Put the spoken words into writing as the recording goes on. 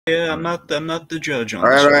Yeah, I'm not the judge on All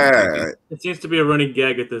this right, one. all right, all right. It seems to be a running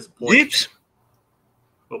gag at this point. Yeeps.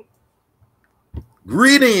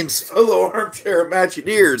 Greetings, fellow armchair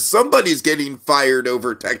Imagineers. Somebody's getting fired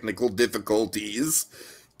over technical difficulties.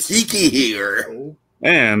 Tiki here. Oh,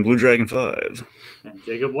 And Blue Dragon 5. and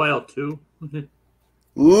Jacob Wild, too.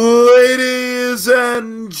 Ladies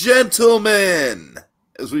and gentlemen,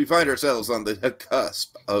 as we find ourselves on the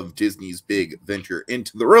cusp of Disney's big venture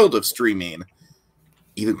into the world of streaming,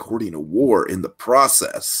 even courting a war in the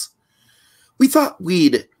process, we thought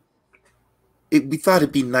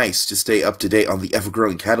it'd be nice to stay up to date on the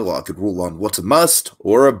ever-growing catalog and rule on what's a must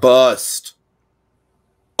or a bust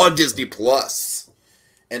on Disney Plus.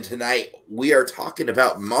 And tonight we are talking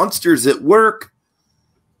about Monsters at Work,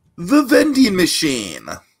 the vending machine.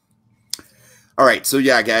 All right, so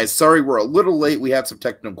yeah, guys, sorry we're a little late. We had some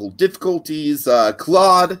technical difficulties.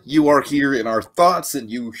 Claude, you are here in our thoughts, and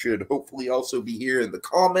you should hopefully also be here in the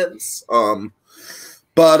comments.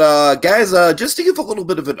 But guys, just to give a little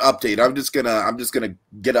bit of an update, I'm just gonna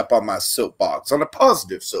get up on my soapbox, on a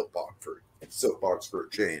positive soapbox for a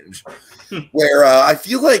change, where I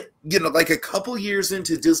feel like, like a couple years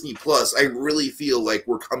into Disney Plus, I really feel like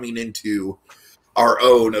we're coming into our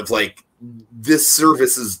own of like this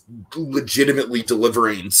service is legitimately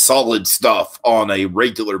delivering solid stuff on a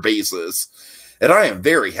regular basis. And I am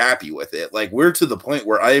very happy with it. Like, we're to the point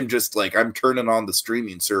where I am just like, I'm turning on the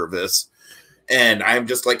streaming service and I'm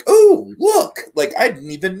just like, oh, look, like I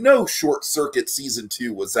didn't even know Short Circuit Season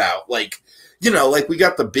 2 was out. Like, like we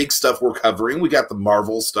got the big stuff we're covering. We got the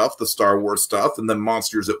Marvel stuff, the Star Wars stuff, and then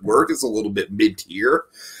Monsters at Work is a little bit mid-tier.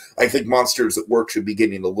 I think Monsters at Work should be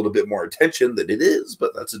getting a little bit more attention than it is,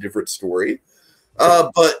 but that's a different story.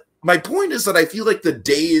 But my point is that I feel like the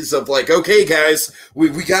days of like, okay, guys, we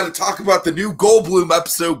got to talk about the new Goldblum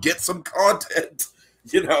episode, get some content,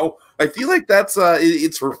 I feel like that's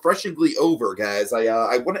it's refreshingly over, guys.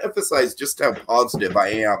 I want to emphasize just how positive I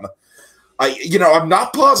am. I'm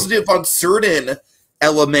not positive on certain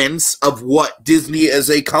elements of what Disney as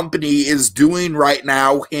a company is doing right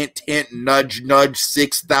now. Hint, hint, nudge, nudge,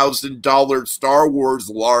 $6,000 Star Wars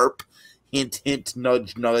LARP. Hint, hint,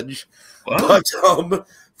 nudge, nudge. What? But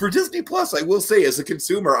for Disney Plus, I will say, as a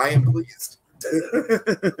consumer, I am pleased.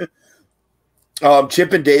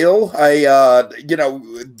 Chip and Dale,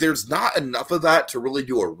 there's not enough of that to really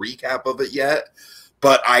do a recap of it yet,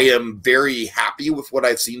 but I am very happy with what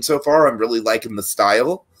I've seen so far. I'm really liking the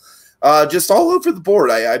style. Just all over the board,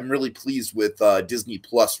 I'm really pleased with Disney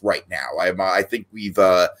Plus right now. I think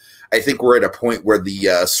we're at a point where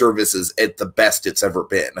the service is at the best it's ever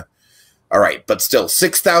been. All right, but still,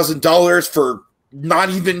 $6,000 for not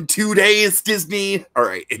even 2 days, Disney. All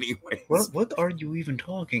right, anyway. What are you even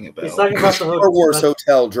talking about? He's talking about the Star Wars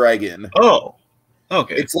Hotel Dragon. Oh,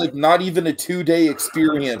 okay. It's like not even a 2-day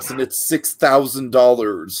experience, and it's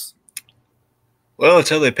 $6,000. Well, that's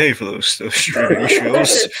how they pay for those streaming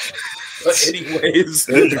shows. But anyways,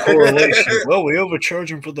 there's a correlation. Well, we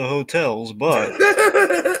overcharge them for the hotels, but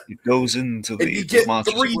it goes into the. And you get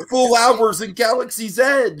 3 full hours in Galaxy's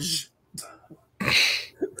Edge.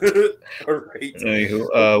 All right.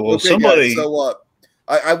 Well, okay, somebody. Guys, so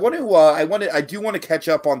I do want to catch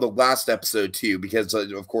up on the last episode too, because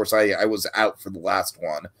of course I was out for the last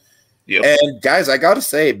one. Yep. And guys, I gotta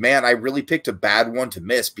say, man, I really picked a bad one to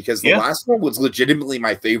miss, because the last one was legitimately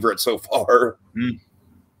my favorite so far. Mm.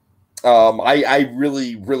 I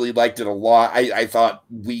really, really liked it a lot. I thought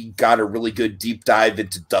we got a really good deep dive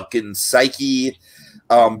into Duncan's psyche.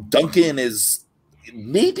 Duncan is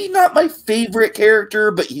maybe not my favorite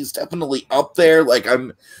character, but he's definitely up there. Like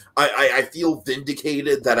I feel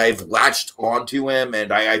vindicated that I've latched onto him,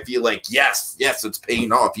 and I feel like yes, it's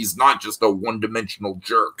paying off. He's not just a one-dimensional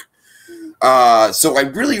jerk. So I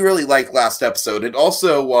really, really liked last episode, and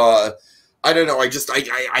also I don't know. I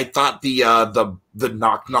thought the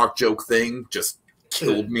knock knock joke thing just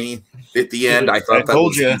killed me at the end. I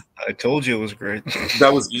told you it was great.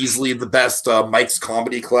 That was easily the best Mike's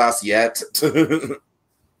comedy class yet.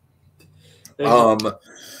 Now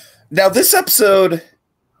this episode,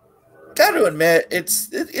 gotta admit,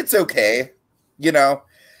 it's okay.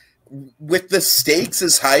 With the stakes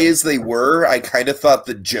as high as they were, I kind of thought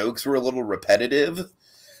the jokes were a little repetitive.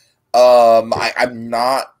 I'm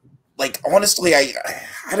not. Like, honestly, I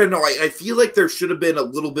don't know. I feel like there should have been a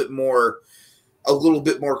little bit more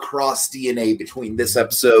cross DNA between this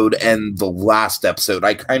episode and the last episode.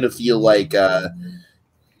 I kind of feel like, like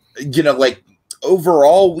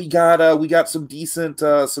overall we got some decent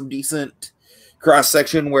cross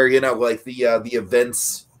section where like the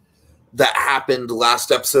events that happened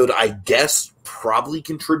last episode, I guess, probably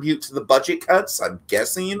contribute to the budget cuts. I'm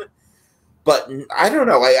guessing. But I don't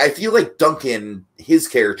know. I feel like Duncan, his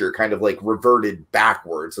character, kind of like reverted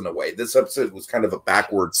backwards in a way. This episode was kind of a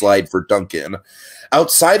backward slide for Duncan.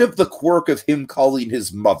 Outside of the quirk of him calling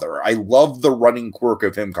his mother, I love the running quirk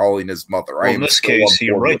of him calling his mother. Well, in this case, he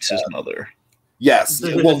writes his mother. Yes.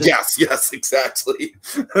 Well, yes, exactly.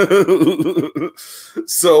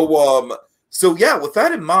 So yeah, with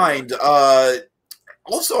that in mind,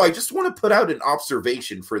 also, I just want to put out an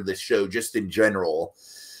observation for this show, just in general,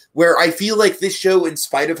 where I feel like this show, in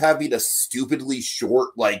spite of having a stupidly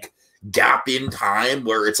short, like, gap in time,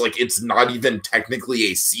 where it's like, it's not even technically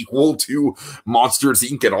a sequel to Monsters,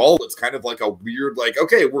 Inc. at all. It's kind of like a weird, like,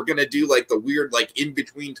 okay, we're going to do, like, the weird, like,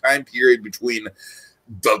 in-between time period between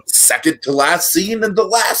the second to last scene and the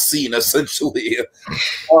last scene, essentially.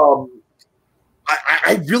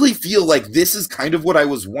 I really feel like this is kind of what I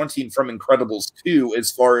was wanting from Incredibles 2,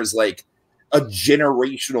 as far as, like, a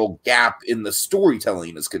generational gap in the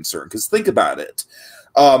storytelling is concerned. Because think about it.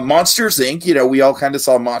 Monsters, Inc., you know, we all kind of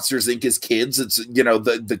saw Monsters, Inc. as kids. It's, you know,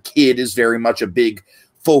 the kid is very much a big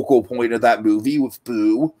focal point of that movie with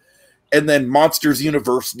Boo. And then Monsters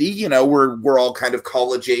University, you know, we're all kind of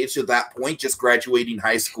college age at that point, just graduating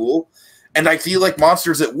high school. And I feel like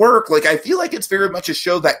Monsters at Work, like, I feel like it's very much a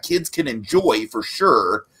show that kids can enjoy, for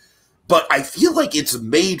sure. But I feel like it's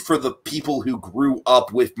made for the people who grew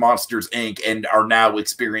up with Monsters, Inc. and are now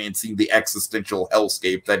experiencing the existential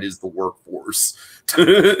hellscape that is the workforce.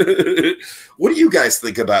 What do you guys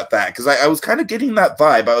think about that? Because I was kind of getting that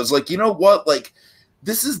vibe. I was like, you know what? Like,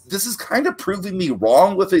 this is kind of proving me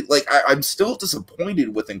wrong with it. Like, I'm still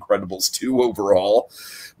disappointed with Incredibles 2 overall.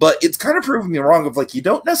 But it's kind of proving me wrong of, like, you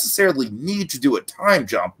don't necessarily need to do a time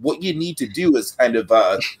jump. What you need to do is kind of,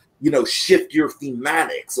 you know, shift your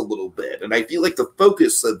thematics a little bit. And I feel like the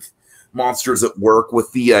focus of Monsters at Work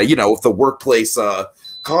with the, you know, with the workplace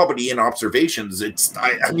comedy and observations, it's,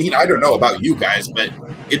 I mean, I don't know about you guys, but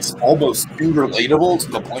it's almost too relatable to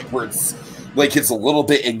the point where it's, like, it's a little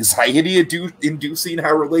bit anxiety-inducing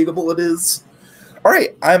how relatable it is. All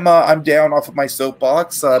right, I'm down off of my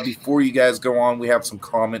soapbox. Before you guys go on, we have some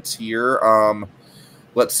comments here.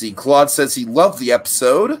 Let's see. Claude says he loved the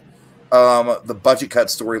episode. The budget cut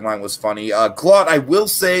storyline was funny. Claude, I will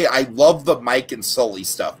say I love the Mike and Sully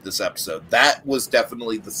stuff this episode. That was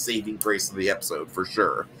definitely the saving grace of the episode, for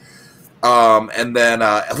sure. And then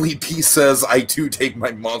LEP says, I too take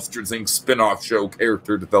my Monsters, Inc. spinoff show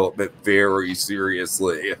character development very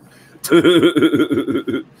seriously.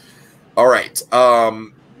 All right.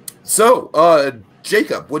 So,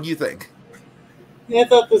 Jacob, what do you think? Yeah, I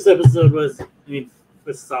thought this episode was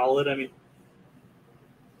solid. I mean,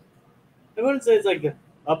 I wouldn't say it's like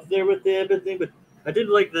up there with the everything, but I did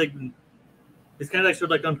like it's kind of like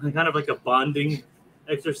sort of like kind of like a bonding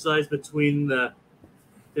exercise between the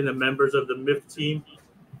members of the MIF team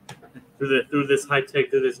through this high tech,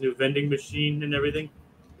 through this new vending machine and everything.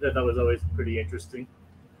 That was always pretty interesting.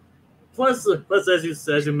 Plus,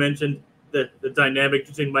 as you mentioned, the dynamic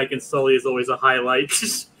between Mike and Sully is always a highlight.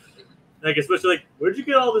 Like, especially like, where'd you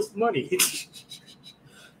get all this money? It's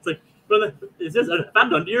like, brother, it's just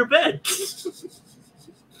found under your bed.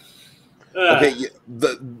 Okay,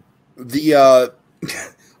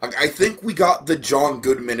 I think we got the John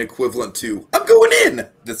Goodman equivalent to "I'm going in"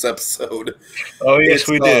 this episode. Oh yes,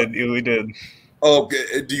 we did. Yeah, we did. Oh,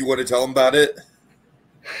 do you want to tell him about it?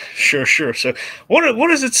 Sure. So, what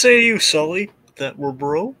does it say to you, Sully? That we're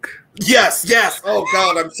broke? Yes. Oh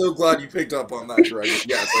God, I'm so glad you picked up on that, Dragon.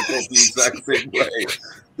 Yes, I felt the exact same way.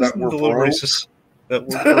 That we're broke. Racist. That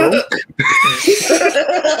we're broke.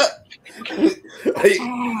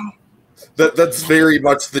 That's very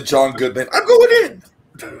much the John Goodman. I'm going in.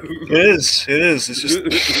 It is. It's just.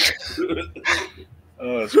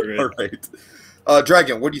 Oh, that's great. All right,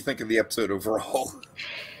 Dragon. What do you think of the episode overall?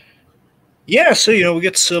 Yeah, so, you know, we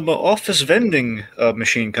get some office vending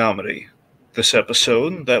machine comedy this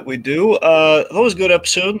episode that we do. That was a good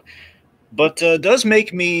episode, but does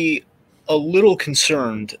make me a little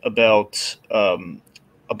concerned about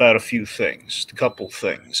a few things, a couple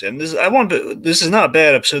things. And this is not a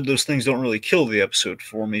bad episode. Those things don't really kill the episode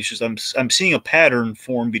for me. It's just I'm seeing a pattern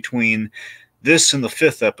form between this and the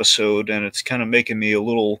 5th episode, and it's kind of making me a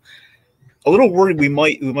little worried we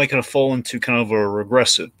might kind of fall into kind of a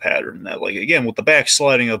regressive pattern that, like, again, with the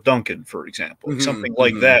backsliding of Duncan, for example, something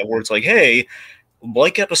like that, where it's like, hey,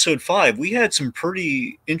 like episode 5, we had some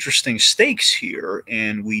pretty interesting stakes here,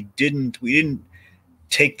 and we didn't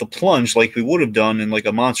take the plunge like we would have done in like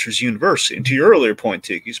a Monsters University. And to your earlier point,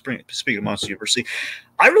 Tiki, speaking of Monsters University,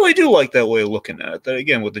 I really do like that way of looking at it. That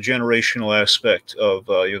again, with the generational aspect of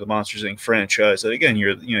the Monsters Inc. franchise. That again,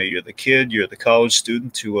 you're the kid, you're the college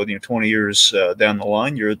student who 20 years down the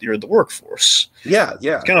line, you're the workforce. Yeah,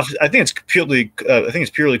 yeah. It's kind of, I think it's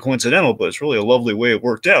purely coincidental, but it's really a lovely way it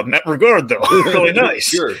worked out in that regard, though. Really nice.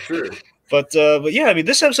 Sure. But yeah, I mean,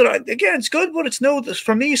 this episode again, it's good, but it's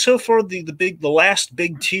for me so far. The last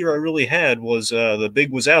big tier I really had was the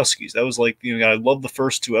Big Wazowskis. That was like, I love the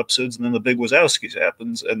first 2 episodes, and then the Big Wazowskis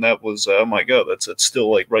happens, and that was oh my god, that's still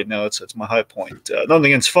like right now it's my high point. Nothing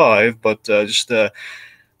against 5, but just I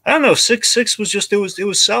don't know, 6 was just it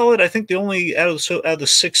was solid. I think the only out of the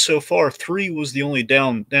 6 so far, 3 was the only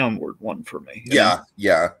downward one for me. Yeah.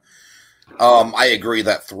 I agree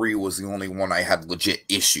that 3 was the only one I had legit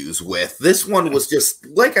issues with. This one was just,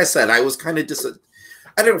 like I said, I was kind of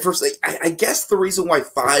I don't know, first, I guess the reason why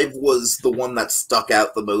 5 was the one that stuck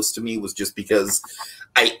out the most to me was just because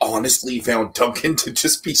I honestly found Duncan to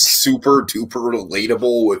just be super duper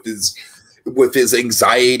relatable with his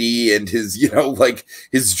anxiety and his,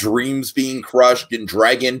 his dreams being crushed. And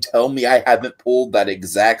Dragon, tell me I haven't pulled that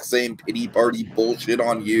exact same pity party bullshit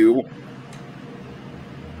on you.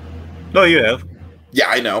 No, you have. Yeah,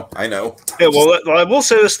 I know. Yeah, well, I will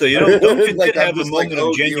say this though. Duncan like, did have a moment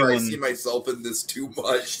of genuine. Dear, I see myself in this too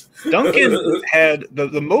much. Duncan had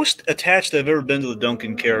the most attached I've ever been to the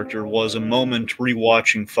Duncan character was a moment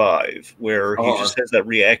rewatching 5, where he just has that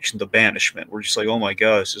reaction to banishment. We're just like, oh my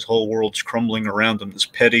gosh, this whole world's crumbling around him. This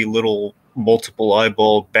petty little multiple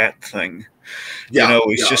eyeball bat thing. Yeah,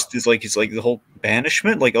 he's like the whole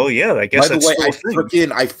banishment. Like, oh yeah, I guess. By the way, I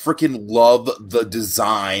freaking love the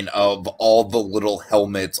design of all the little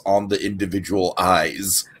helmets on the individual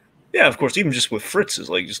eyes. Yeah, of course. Even just with Fritz's,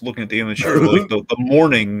 like just looking at the image here, like the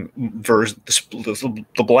morning version,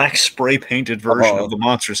 the black spray painted version of the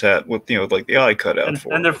monster's hat with like the eye cut out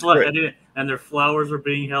for and their flowers are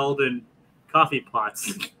being held in coffee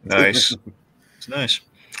pots. Nice, it's nice.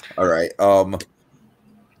 All right.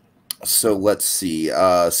 So let's see.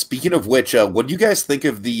 Speaking of which, what do you guys think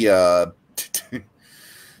of the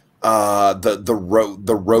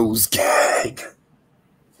rose gag?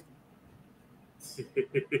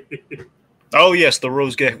 Oh yes, the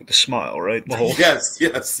rose gag with the smile, right? The whole... Yes.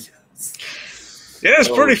 Yeah, it's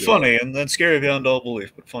pretty funny and then scary beyond all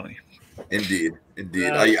belief, but funny. Indeed.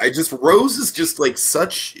 I just, Rose is just like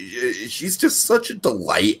she's just such a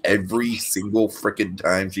delight every single freaking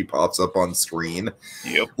time she pops up on screen.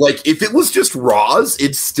 Yep. Like, if it was just Roz,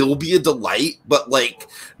 it'd still be a delight, but like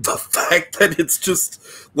the fact that it's just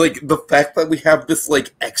like the fact that we have this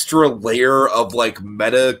like extra layer of like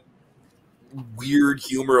meta weird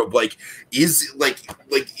humor of like is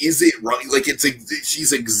it right? Like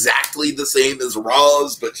she's exactly the same as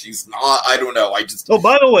Roz, but she's not. I don't know. I just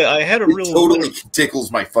by the way, I had totally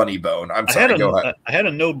tickles my funny bone. I'm sorry. Go ahead. I had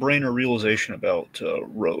a no-brainer realization about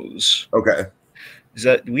Rose. Okay, is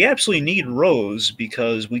that we absolutely need Rose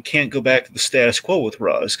because we can't go back to the status quo with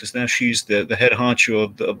Roz because now she's the head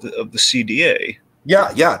honcho of the CDA.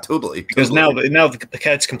 Yeah, totally. Because now the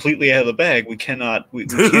cat's completely out of the bag. We can't go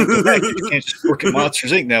back. You can't just work at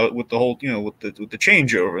Monsters Inc. now with the whole with the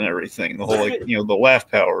changeover and everything. The whole the laugh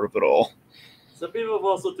power of it all. Some people have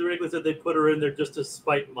also theoretically said they put her in there just to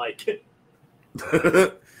spite Mike.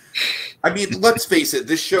 I mean, let's face it.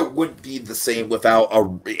 This show wouldn't be the same without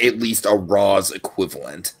at least a Roz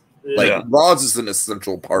equivalent. Like, Roz is an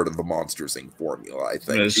essential part of the Monsters Inc. formula. I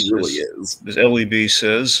think she really is. As LEB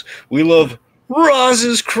says, we love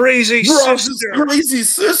Roz's crazy sister.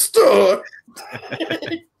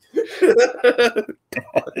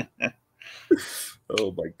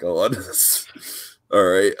 Oh my god. All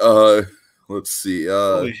right. Let's see.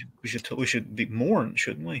 We should be mourn,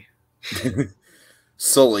 shouldn't we?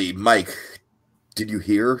 Sully, Mike, did you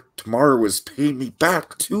hear? Tomorrow is pay me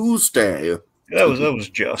back Tuesday. That was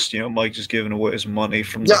just, Mike just giving away his money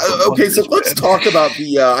from. Yeah. Okay. So let's talk about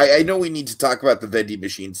the. I know we need to talk about the vending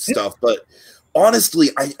machine stuff, but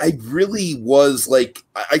honestly, I really was like,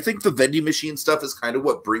 I think the vending machine stuff is kind of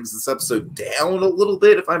what brings this episode down a little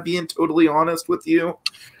bit, if I'm being totally honest with you.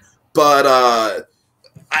 But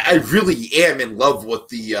I really am in love with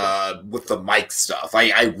the Mike stuff.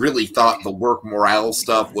 I really thought the work morale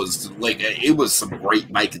stuff was it was some great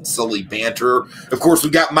Mike and Sully banter. Of course,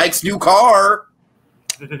 we got Mike's new car.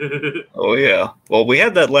 Oh yeah. Well, we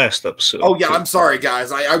had that last episode. Oh yeah, I'm sorry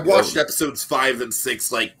guys. I watched episodes 5 and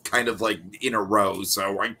 6 like kind of like in a row,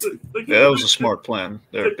 so Yeah, that was a smart plan.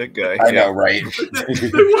 There, big guy. I know, right?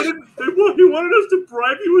 He wanted us to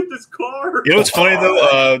bribe you with this car. You know what's funny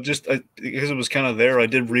though? Because it was kind of there, I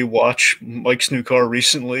did rewatch Mike's new car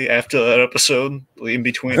recently after that episode, in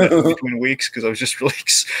between weeks, because I was just really,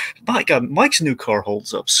 my God, Mike's new car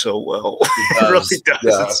holds up so well. It really does.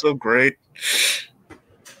 Yeah. It's so great.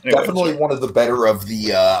 Anyway, Definitely one of the better of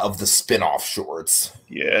the spin-off shorts.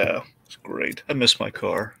 Yeah, it's great. I miss my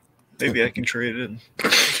car. Maybe I can trade it in.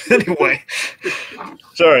 Anyway,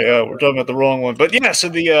 sorry, we're talking about the wrong one. But yeah, so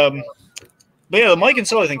the Mike and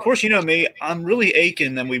Sully thing. Of course, you know me. I'm really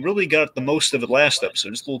aching, and we really got the most of it last episode.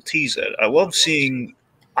 Just a little tease at it. I love seeing.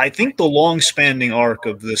 I think the long-spanning arc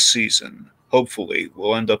of this season, hopefully,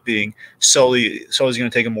 will end up being Sully. Sully's going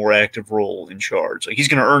to take a more active role in charge. Like he's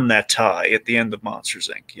going to earn that tie at the end of Monsters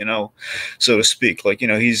Inc. You know, so to speak. Like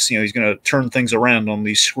he's going to turn things around on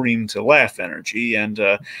the scream to laugh energy. And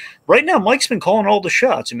right now, Mike's been calling all the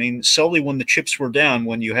shots. I mean, Sully, when the chips were down,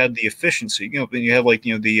 when you had the efficiency, when you had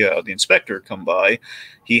the inspector come by,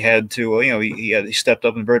 he had to, he stepped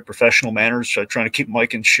up in very professional manners, trying to keep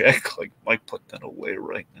Mike in check. Like, Mike, put that away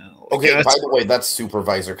right now. Like, okay, by the way, that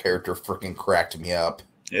supervisor character freaking cracked me up.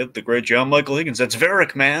 Yeah, the great John Michael Higgins. That's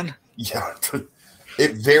Varric, man. Yeah,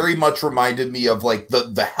 it very much reminded me of like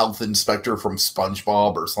the health inspector from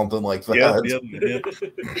SpongeBob or something like that. Yeah.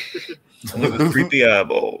 With creepy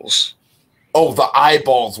eyeballs. Oh, the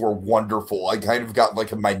eyeballs were wonderful. I kind of got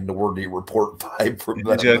like a Minority Report vibe from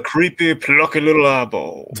that. Yeah, creepy, plucky little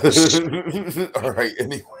eyeballs. All right,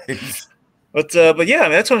 anyways. But yeah,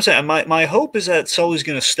 that's what I'm saying. My hope is that Sully's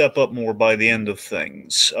going to step up more by the end of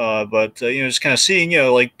things. But just kind of seeing,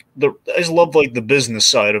 I just love like the business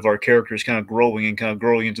side of our characters kind of growing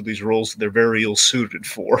into these roles that they're very ill suited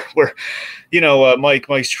for. Where,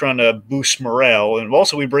 Mike's trying to boost morale, and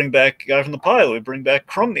also we bring back a guy from the pilot. We bring back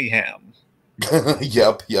Crumneyham.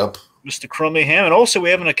 Yep. Mr. Crumneyham, and also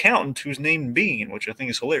we have an accountant who's named Bean, which I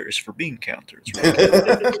think is hilarious for bean counters. Right?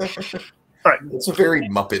 All right. It's a very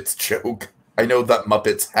Muppets joke. I know that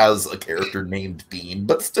Muppets has a character named Bean,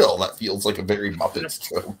 but still, that feels like a very Muppets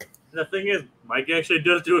joke. The thing is, Mike actually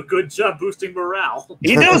does do a good job boosting morale.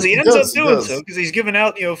 He does. He ends up doing so because he's giving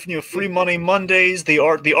out, free money Mondays. The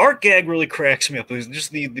art gag really cracks me up. It's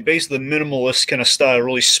just the base of the minimalist kind of style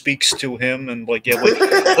really speaks to him, and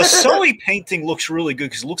the Sully painting looks really good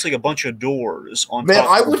because it looks like a bunch of doors on. Man,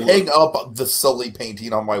 I would hang up the Sully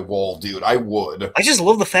painting on my wall, dude. I would. I just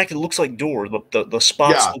love the fact that it looks like doors. The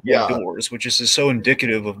spots look like doors, which is so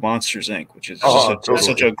indicative of Monsters Inc., which is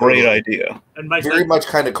such a great idea. And Mike's very much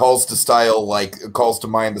kind of calls to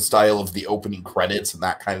mind the style of the opening credits and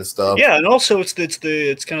that kind of stuff. Yeah, and also it's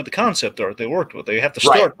kind of the concept art they worked with. They have to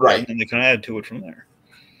start right, and then they can add to it from there.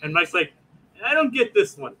 And Mike's like, I don't get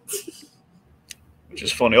this one. Which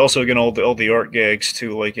is funny. Also, again, all the art gags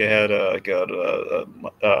too. Like you had it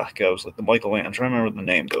was like the Michelangelo. I'm trying to remember the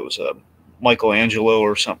name. But it was Michelangelo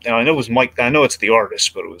or something. I know it was Mike. I know it's the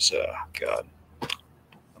artist, but it was I'm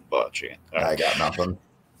botching. Right. I got nothing.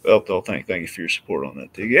 Well, thank you for your support on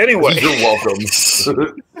that, Dig. Anyway, you're welcome.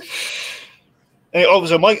 It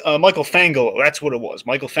was Michael Fangelo. That's what it was.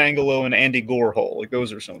 Michael Fangelo and Andy Gorhole. Like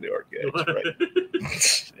those are some of the art gags, right?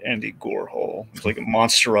 Andy Gorhole. It's like a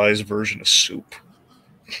monsterized version of soup.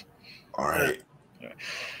 All right.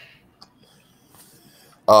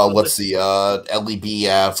 Let's see. Ellie B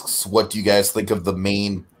asks, "What do you guys think of the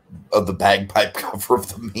bagpipe cover of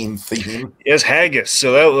the main theme?" Yes, Haggis.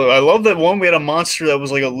 So I love that one. We had a monster that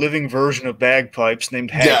was like a living version of bagpipes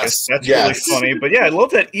named Haggis. That's really funny. But yeah, I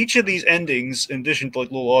love that each of these endings, in addition to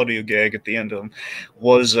like little audio gag at the end of them,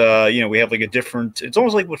 was we have like a different. It's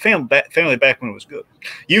almost like what Family back when it was good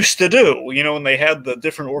used to do. When they had the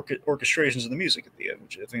different orchestrations of the music at the end,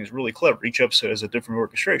 which I think is really clever. Each episode has a different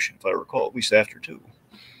orchestration, if I recall, at least after 2.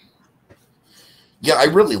 Yeah, I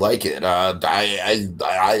really like it.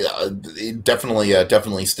 It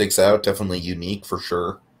definitely sticks out. Definitely unique for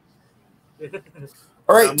sure.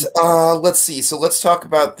 All right, let's see. So let's talk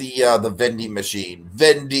about the vending machine.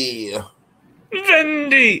 Vendy.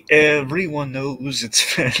 Everyone knows it's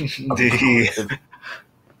Vendy.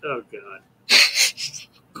 Oh God.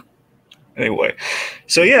 Anyway,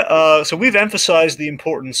 so so we've emphasized the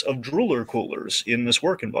importance of drooler coolers in this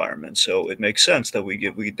work environment. So it makes sense that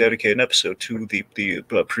we dedicate an episode to the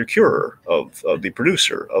procurer of the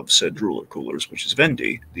producer of said drooler coolers, which is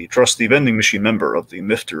Vendy, the trusty vending machine member of the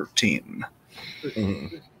Mifter team.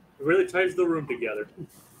 Mm-hmm. It really ties the room together.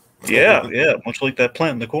 Yeah, much like that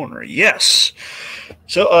plant in the corner. Yes.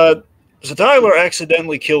 So Tyler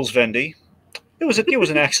accidentally kills Vendy. It was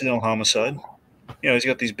an accidental homicide. You know, he's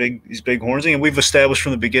got these big horns, and we've established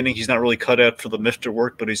from the beginning he's not really cut out for the Mifter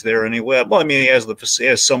work, but he's there anyway. Well, I mean, he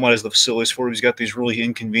has somewhat as the facilities for it. He's got these really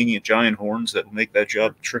inconvenient giant horns that make that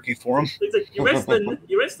job tricky for him. It's like you wrenched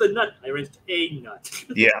the nut. I wrenched a nut.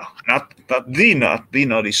 Yeah, not the nut. The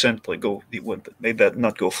nut he sent made that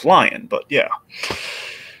nut go flying. But yeah,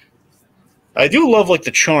 I do love like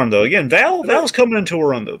the charm though. Again, Val's coming into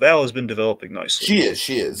her own though. Val has been developing nicely.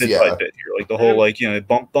 She is, bit yeah. by bit here, like the whole like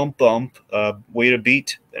bump, wait a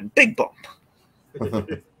beat, and big bump.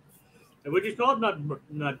 And what you call it?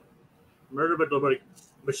 Not murder, but like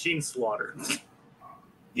machine slaughter.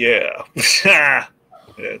 Yeah, yeah,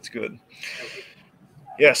 it's good.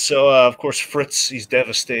 Yeah, so of course Fritz, he's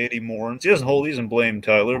devastated. He mourns. He doesn't blame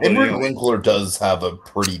Tyler. But, Henry Winkler does have a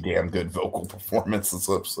pretty damn good vocal performance this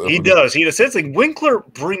episode. He does. It's like Winkler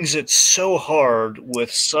brings it so hard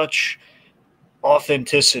with such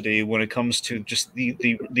authenticity when it comes to just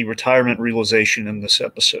the retirement realization in this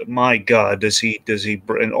episode. My God, does he?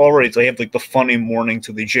 And already they have like the funny mourning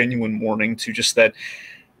to the genuine mourning to just that.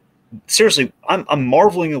 Seriously, I'm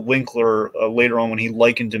marveling at Winkler later on when he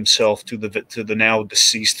likened himself to the now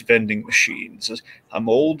deceased vending machine. He says, "I'm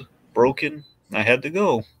old, broken, I had to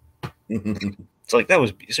go." It's like that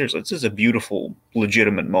was seriously. This is a beautiful,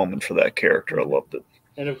 legitimate moment for that character. I loved it.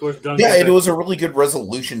 And of course, Duncan. Yeah, it was a really good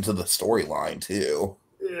resolution to the storyline too.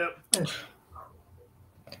 Yeah.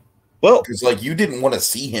 Well, because like you didn't want to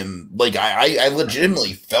see him. Like I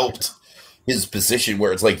legitimately felt his position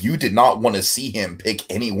where it's like you did not want to see him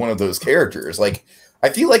pick any one of those characters. Like I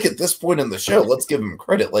feel like at this point in the show, let's give him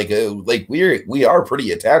credit. Like we are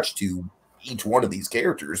pretty attached to each one of these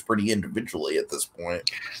characters pretty individually at this point.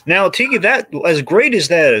 Now, Tiki, that as great as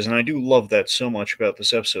that is, and I do love that so much about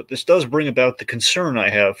this episode, this does bring about the concern I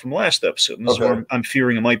have from last episode. And this is where I'm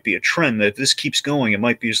fearing it might be a trend that if this keeps going, it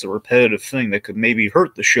might be just a repetitive thing that could maybe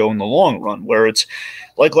hurt the show in the long run, where it's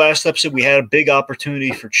like last episode, we had a big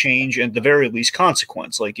opportunity for change and at the very least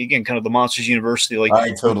consequence. Like, again, kind of the Monsters University. Like,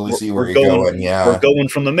 I totally see where you're going. Yeah. We're going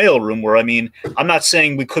from the mailroom where, I mean, I'm not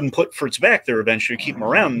saying we couldn't put Fritz back there eventually, keep him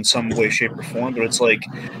around in some way, shape, or form, but it's like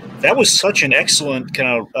that was such an excellent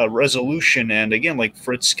kind of resolution. And again, like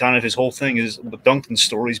Fritz, kind of his whole thing is the Duncan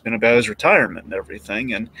story's been about his retirement and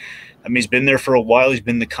everything. And I mean, he's been there for a while. He's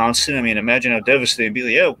been the constant. I mean, imagine how devastating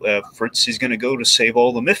it'd be. Like, Fritz is going to go to save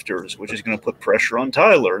all the Mifters, which is going to put pressure on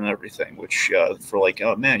Tyler and everything. Which for like,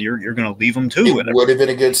 oh man, you're going to leave him too. It would have been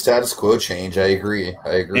a good status quo change. I agree.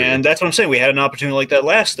 And that's what I'm saying. We had an opportunity like that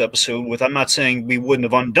last episode. With I'm not saying we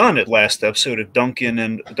wouldn't have undone it last episode if Duncan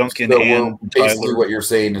and basically Tyler. What you're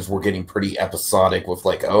saying is we're getting pretty episodic with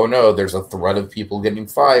like, oh no, there's a threat of people getting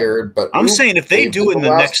fired. But I'm saying if they do it in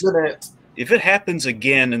the next minute. If it happens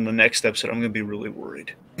again in the next episode, I'm going to be really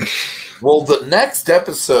worried. Well, the next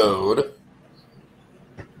episode...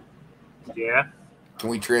 Yeah. Can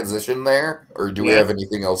we transition there? Or do we have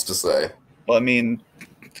anything else to say? Well, I mean,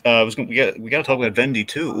 we got to talk about Vending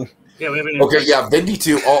too. Yeah, we haven't. Okay, yeah, Vending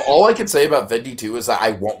 2. All I can say about Vending 2 is that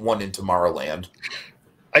I want one in Tomorrowland.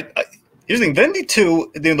 Here's the thing, Vending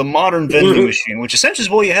 2, the modern vending machine, which essentially is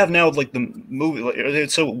what you have now with like the movie. Like,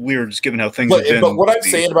 it's so weird just given how things have been. But what I'm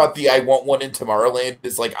saying about the I want one in Tomorrowland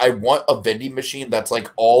is like I want a vending machine that's like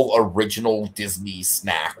all original Disney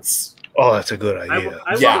snacks. Oh, that's a good idea.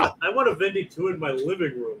 I want a Vending 2 in my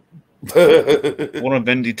living room. One of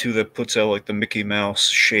Vending 2 that puts out like the Mickey Mouse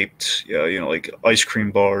shaped, like ice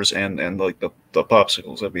cream bars and like the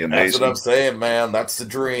popsicles. That'd be amazing. That's what I'm saying, man. That's the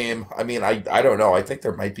dream. I mean, I don't know. I think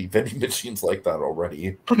there might be vending machines like that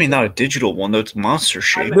already. I mean, not a digital one. That's monster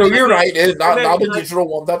shaped. No, you're right. It's not a digital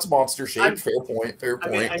one. That's monster shaped. Fair point. I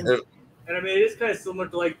mean, it is kind of similar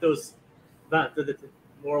to like those,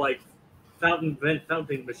 more like fountain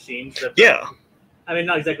machines. Yeah. I mean,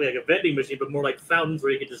 not exactly like a vending machine, but more like fountains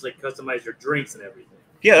where you can just like customize your drinks and everything.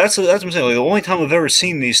 Yeah, that's what I'm saying. Like, the only time I've ever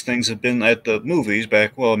seen these things have been at the movies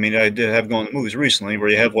back. Well, I mean, I did have gone to the movies recently where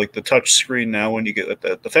you have like the touch screen now when you get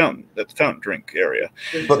at the fountain drink area.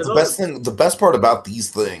 But the best part about these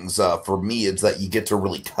things for me is that you get to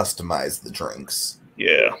really customize the drinks.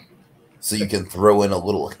 Yeah. So you can throw in a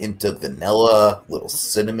little hint of vanilla, a little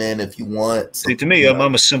cinnamon if you want. See, to me,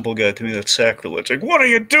 I'm a simple guy. To me, that's sacrilege. Like, what are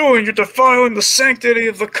you doing? You're defiling the sanctity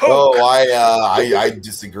of the Coke. Oh, I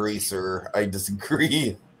disagree, sir. I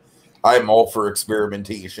disagree. I'm all for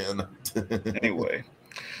experimentation. Anyway.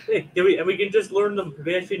 Hey, we can just learn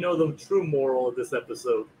we actually know the true moral of this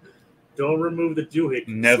episode. Don't remove the doohickeys.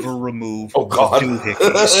 Never remove the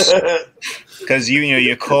doohickeys. Because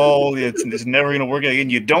you call, it's never going to work again.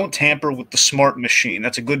 You don't tamper with the smart machine.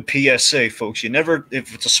 That's a good PSA, folks.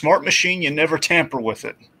 If it's a smart machine, you never tamper with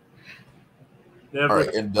it. Never. All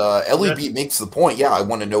right, and LEB makes the point. Yeah, I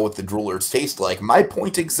want to know what the droolers taste like. My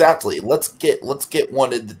point exactly. Let's get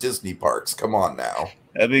one in the Disney parks. Come on now.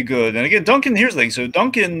 That'd be good. And again, Duncan. Here's the thing. So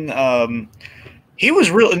Duncan, he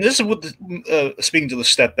was real, and this is what speaking to the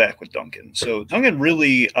step back with Duncan. So Duncan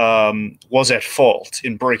really was at fault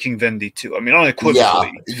in breaking Vendy too. I mean,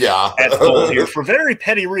 unequivocally, yeah. at fault here for very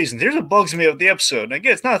petty reasons. Here's what bugs me about the episode. And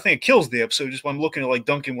again, it's not a thing that kills the episode. Just when I'm looking at like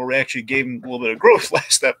Duncan, where we actually gave him a little bit of growth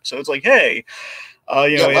last episode. It's like, hey.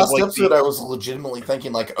 Last episode, I was legitimately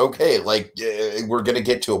thinking, like, okay, like, we're going to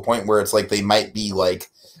get to a point where it's like they might be, like,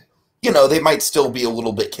 they might still be a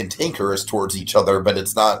little bit cantankerous towards each other, but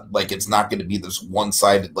it's not going to be this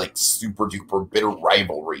one-sided, like, super-duper bitter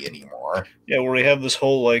rivalry anymore. Yeah, where we have this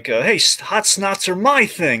whole, like, hey, hot snots are my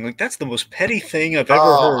thing. Like, that's the most petty thing I've ever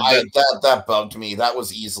heard. That bugged me. That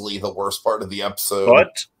was easily the worst part of the episode.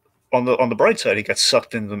 But on the bright side, he got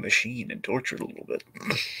sucked into the machine and tortured a little bit.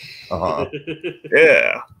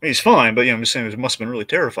 Yeah, he's fine, but I'm just saying it must have been really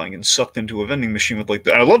terrifying getting sucked into a vending machine with like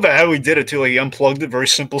that. I love how he did it too. Like he unplugged it, very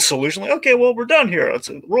simple solution. Like, okay, well we're done here. Let's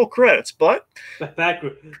roll credits, but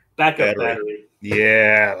backup battery.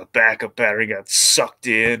 Yeah, the backup battery got sucked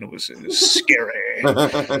in. It was scary.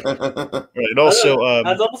 Right. Also, I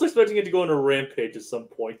was almost expecting it to go on a rampage at some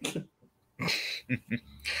point.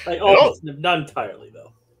 Like almost, not entirely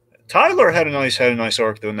though. Tyler had a nice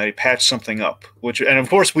arc though, and that he patched something up. And of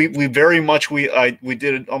course we very much we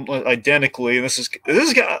did it identically. And this is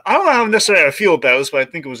I don't know how necessarily I feel about this, but I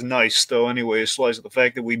think it was nice though. Anyway, slice of the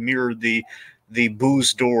fact that we mirrored the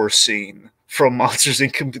booze door scene from Monsters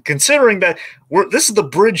Inc. Considering that this is the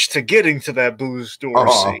bridge to getting to that booze door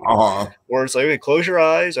scene, where it's like, okay, close your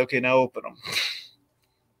eyes. Okay, now open them.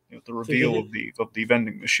 The reveal of the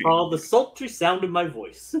vending machine. Oh, the sultry sound of my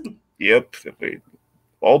voice. Yep.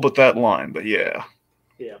 All but that line, but yeah.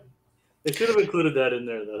 Yeah. They should have included that in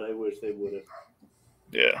there, though. I wish they would have.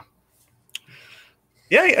 Yeah.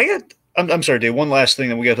 Yeah, I'm sorry, Dave. One last thing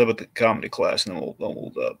that we got to talk about the comedy class, and then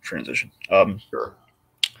we'll transition. Sure.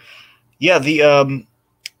 Yeah, did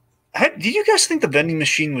you guys think the vending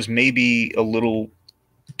machine was maybe a little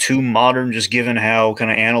too modern, just given how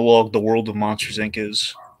kind of analog the world of Monsters, Inc.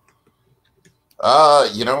 is?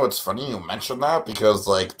 It's funny you mentioned that because,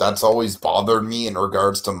 like, that's always bothered me in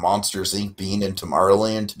regards to Monsters, Inc. being in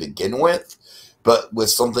Tomorrowland to begin with. But with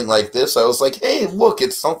something like this, I was like, hey, look,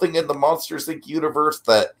 it's something in the Monsters, Inc. universe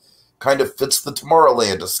that kind of fits the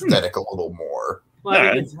Tomorrowland aesthetic a little more.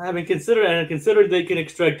 Well, considered they can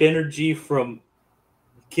extract energy from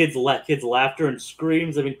kids' laughter and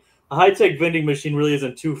screams. I mean, a high-tech vending machine really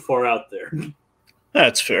isn't too far out there.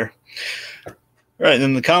 That's fair. All right,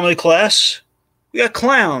 then the comedy class... We got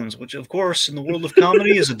clowns, which, of course, in the world of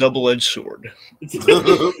comedy is a double-edged sword. as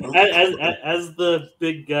the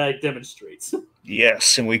big guy demonstrates.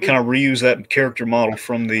 Yes, and we kind of reuse that character model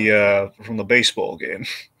from the baseball game.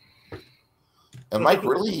 And Mike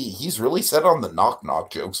he's really set on the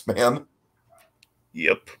knock-knock jokes, man.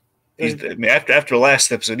 Yep. After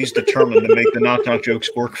last episode, he's determined to make the knock-knock jokes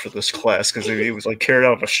work for this class because he was like carried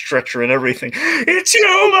out of a stretcher and everything. It's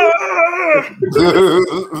humor!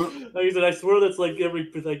 Like I said, I swear that's like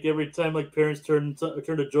every time like parents turn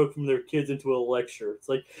a joke from their kids into a lecture. It's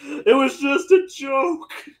like it was just a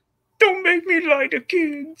joke. Don't make me lie to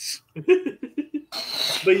kids.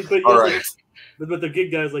 but all right. But the good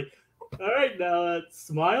guy's like, all right, now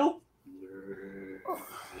smile.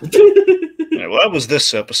 Yeah, well, that was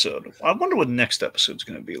this episode. I wonder what next episode's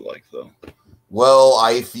going to be like, though. Well,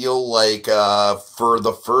 I feel like for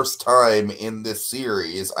the first time in this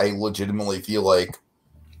series, I legitimately feel like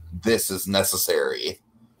this is necessary.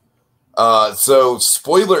 So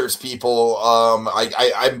spoilers, people.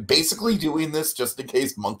 I'm basically doing this just in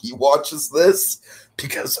case Monkey watches this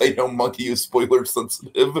because I know Monkey is spoiler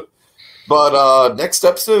sensitive. But next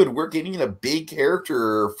episode, we're getting a big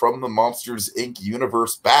character from the Monsters, Inc.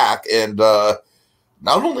 universe back. And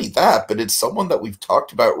not only that, but it's someone that we've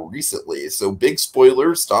talked about recently. So big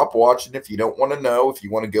spoilers. Stop watching if you don't want to know. If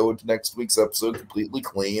you want to go into next week's episode completely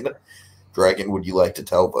clean. Dragon, would you like to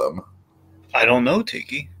tell them? I don't know,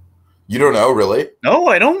 Tiki. You don't know, really? No,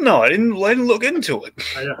 I don't know. I didn't look into it.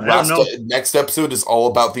 I don't know. Next episode is all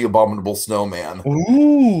about the Abominable Snowman.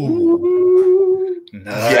 Ooh.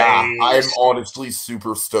 Nice. Yeah, I'm honestly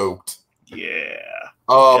super stoked. Yeah.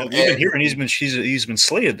 We've been hearing he's been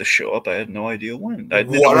slated to show up. I had no idea when. I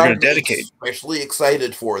didn't know we were going to dedicate. Especially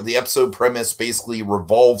excited for the episode premise basically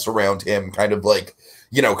revolves around him, kind of like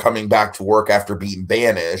coming back to work after being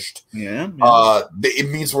banished. Yeah. It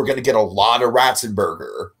means we're going to get a lot of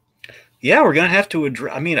Ratzenberger. Yeah, we're going to have to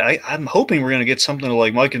address. I mean, I'm hoping we're going to get something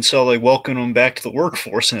like Mike and Sully welcome him back to the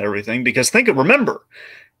workforce and everything. Because remember,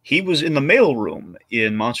 he was in the mailroom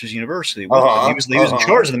in Monsters University with them. He was in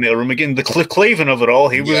charge of the mailroom. Again, the Cliff Clavin of it all.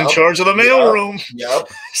 He was in charge of the mailroom. Yep.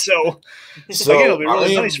 So again, it'll be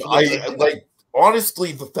really nice for them like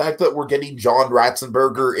honestly, the fact that we're getting John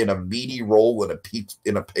Ratzenberger in a meaty role in a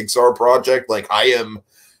Pixar project, like I'm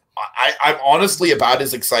honestly about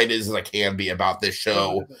as excited as I can be about this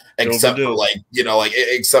show, except for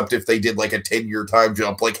except if they did like a 10-year time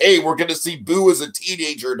jump, like, hey, we're gonna see Boo as a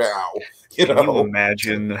teenager now. Can you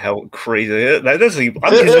imagine how crazy that's? I'm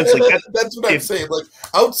convinced, that's what I'm saying. Like,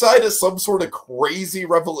 outside of some sort of crazy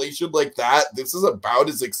revelation like that, this is about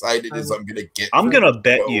as excited as I'm gonna get. I'm gonna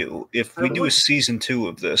bet you if we do a season 2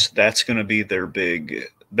 of this, that's gonna be their big.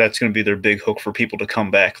 That's going to be their big hook for people to come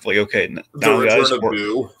back. Like, okay, now guys,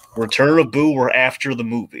 Return of Boo. We're after the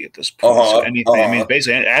movie at this point. So anything, I mean,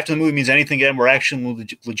 basically, after the movie means anything. And we're actually in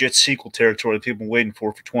legit sequel territory that people have been waiting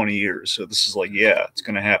for 20 years. So this is like, yeah, it's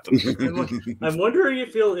going to happen. I'm wondering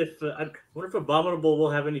if I wonder if Abominable will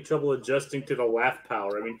have any trouble adjusting to the laugh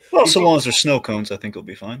power. I mean, well, so long as there's snow cones, I think it'll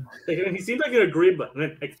be fine. He seems like an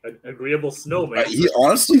agreeable snowman. He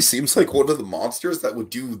honestly seems like one of the monsters that would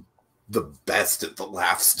do the best at the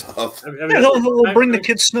laugh stuff. I mean, they'll bring the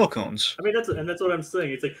kids snow cones. I mean, that's what I'm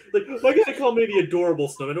saying. It's like why can't I call me the adorable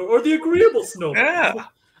snowman or the agreeable snowman? Yeah.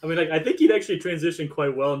 I mean, I think he'd actually transition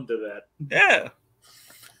quite well into that. Yeah.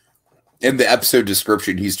 In the episode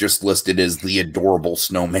description, he's just listed as the adorable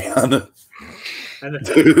snowman. And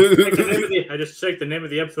I just checked the name of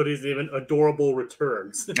the episode is even Adorable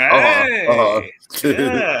Returns. Hey.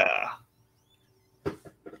 Yeah.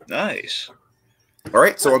 Nice. All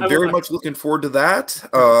right, so I'm very much looking forward to that.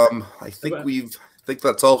 I think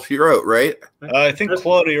that's all she wrote, right? I think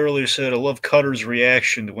Claudia earlier said, I love Cutter's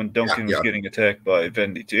reaction to when Duncan was getting attacked by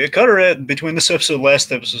Vending too. Yeah, Cutter had, between this episode and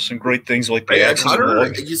last episode, some great things like the accident.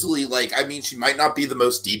 Cutter easily, she might not be the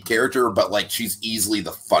most deep character, but she's easily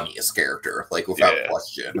the funniest character, without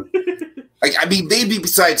question. I mean, maybe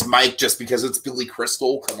besides Mike, just because it's Billy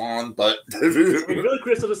Crystal. Come on, but Billy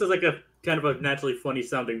Crystal just has a kind of a naturally funny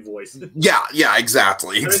sounding voice. Yeah,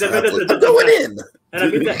 exactly. I'm going in, and I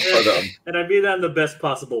mean that in the best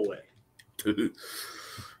possible way.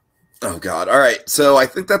 Oh God! All right, so I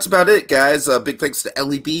think that's about it, guys. Big thanks to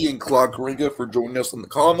Ellie B and Claude Coringa for joining us in the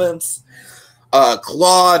comments.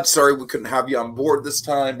 Claude, sorry we couldn't have you on board this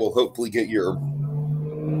time. We'll hopefully get your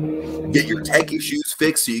tech issues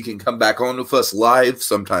fixed so you can come back on with us live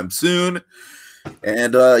sometime soon.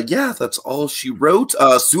 And yeah, that's all she wrote.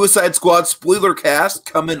 Suicide Squad spoiler cast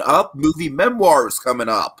coming up, movie memoirs coming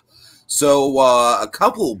up. So a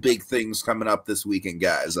couple big things coming up this weekend,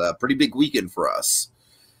 guys. Pretty big weekend for us.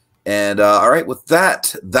 And all right, with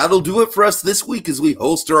that, that'll do it for us this week as we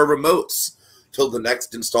holster our remotes till the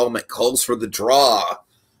next installment calls for the draw.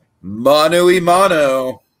 Mano y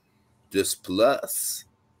mano. Just Plus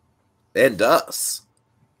and Us.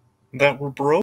 That were broke.